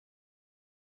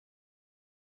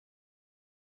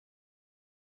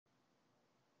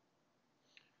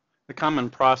The common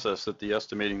process that the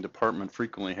estimating department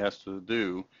frequently has to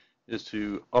do is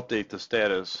to update the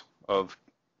status of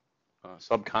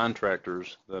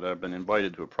subcontractors that have been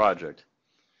invited to a project.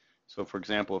 So for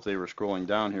example, if they were scrolling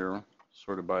down here,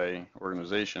 sorted by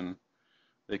organization,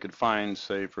 they could find,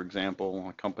 say, for example,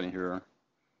 a company here,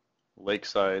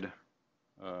 Lakeside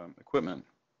Equipment.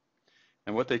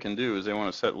 And what they can do is they want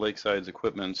to set Lakeside's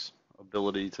equipment's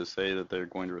ability to say that they're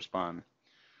going to respond.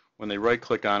 When they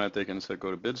right-click on it, they can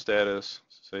go to bid status,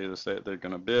 say that they're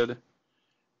going to bid,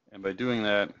 and by doing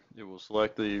that, it will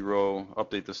select the row,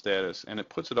 update the status, and it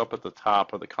puts it up at the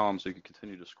top of the column so you can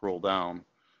continue to scroll down.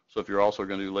 So if you're also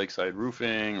going to do Lakeside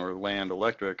Roofing or Land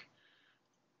Electric,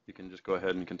 you can just go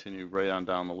ahead and continue right on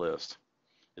down the list.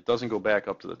 It doesn't go back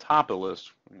up to the top of the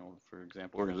list, for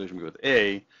example, organization with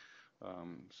A,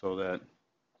 so that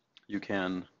you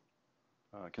can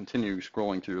continue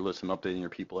scrolling through your list and updating your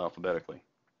people alphabetically.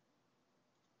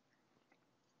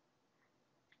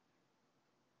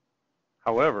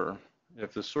 However,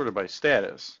 if it's sorted by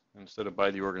status instead of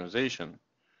by the organization,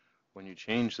 when you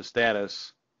change the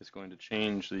status, it's going to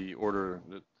change the order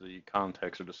that the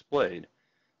contacts are displayed.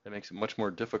 That makes it much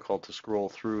more difficult to scroll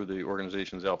through the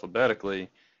organizations alphabetically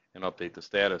and update the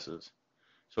statuses.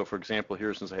 So for example,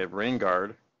 here, since I have Rain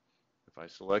Guard, if I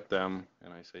select them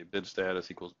and I say bid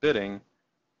status equals bidding,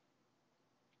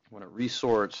 when it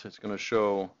resorts, it's going to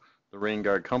show the Rain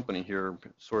Guard company here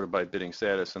sorted by bidding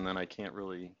status, and then I can't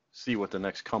really see what the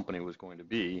next company was going to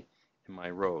be in my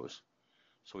rows.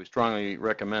 So we strongly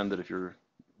recommend that if you're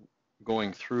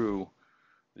going through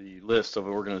the list of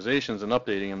organizations and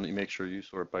updating them, that you make sure you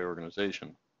sort by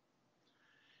organization.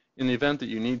 In the event that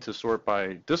you need to sort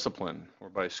by discipline or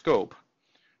by scope,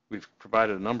 we've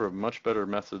provided a number of much better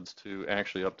methods to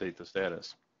actually update the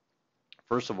status.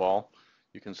 First of all,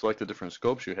 you can select the different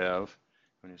scopes you have.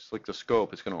 When you select the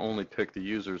scope, it's going to only pick the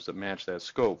users that match that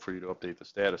scope for you to update the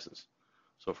statuses.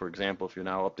 So for example, if you're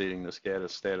now updating the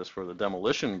status for the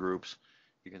demolition groups,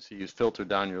 you can see you've filtered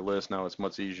down your list. Now it's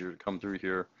much easier to come through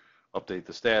here, update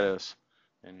the status,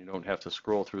 and you don't have to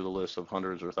scroll through the list of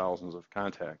hundreds or thousands of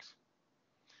contacts.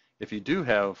 If you do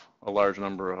have a large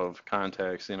number of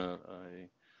contacts in a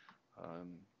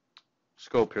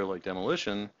scope here like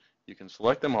demolition, you can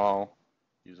select them all,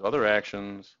 use other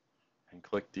actions, and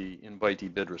click the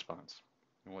Invitee bid response.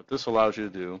 And what this allows you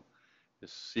to do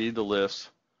is see the list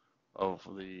of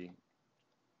the,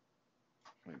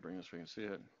 let me bring this so you can see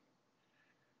it,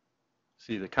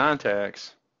 see the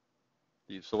contacts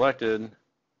that you've selected,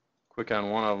 click on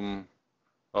one of them,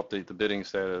 update the bidding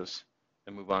status,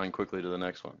 and move on quickly to the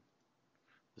next one.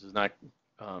 This is not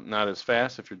as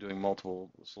fast if you're doing multiple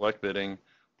select bidding,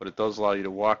 but it does allow you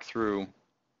to walk through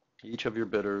each of your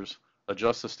bidders,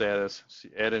 adjust the status,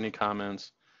 add any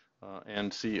comments,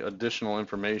 and see additional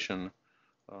information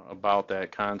about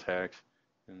that contact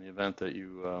in the event that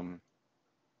you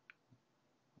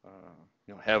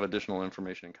have additional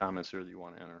information and comments here that you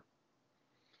want to enter.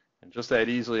 And just that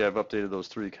easily, I've updated those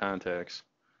 3 contacts,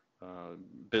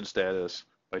 bid status,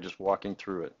 by just walking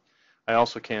through it. I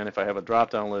also can, if I have a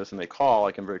drop-down list and they call,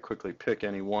 I can very quickly pick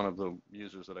any one of the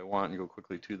users that I want and go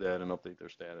quickly to that and update their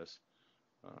status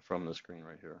from the screen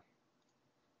right here.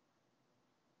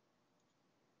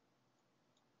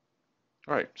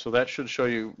 All right, so that should show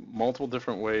you multiple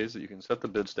different ways that you can set the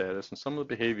bid status and some of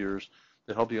the behaviors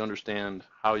that help you understand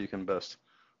how you can best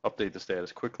update the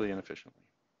status quickly and efficiently.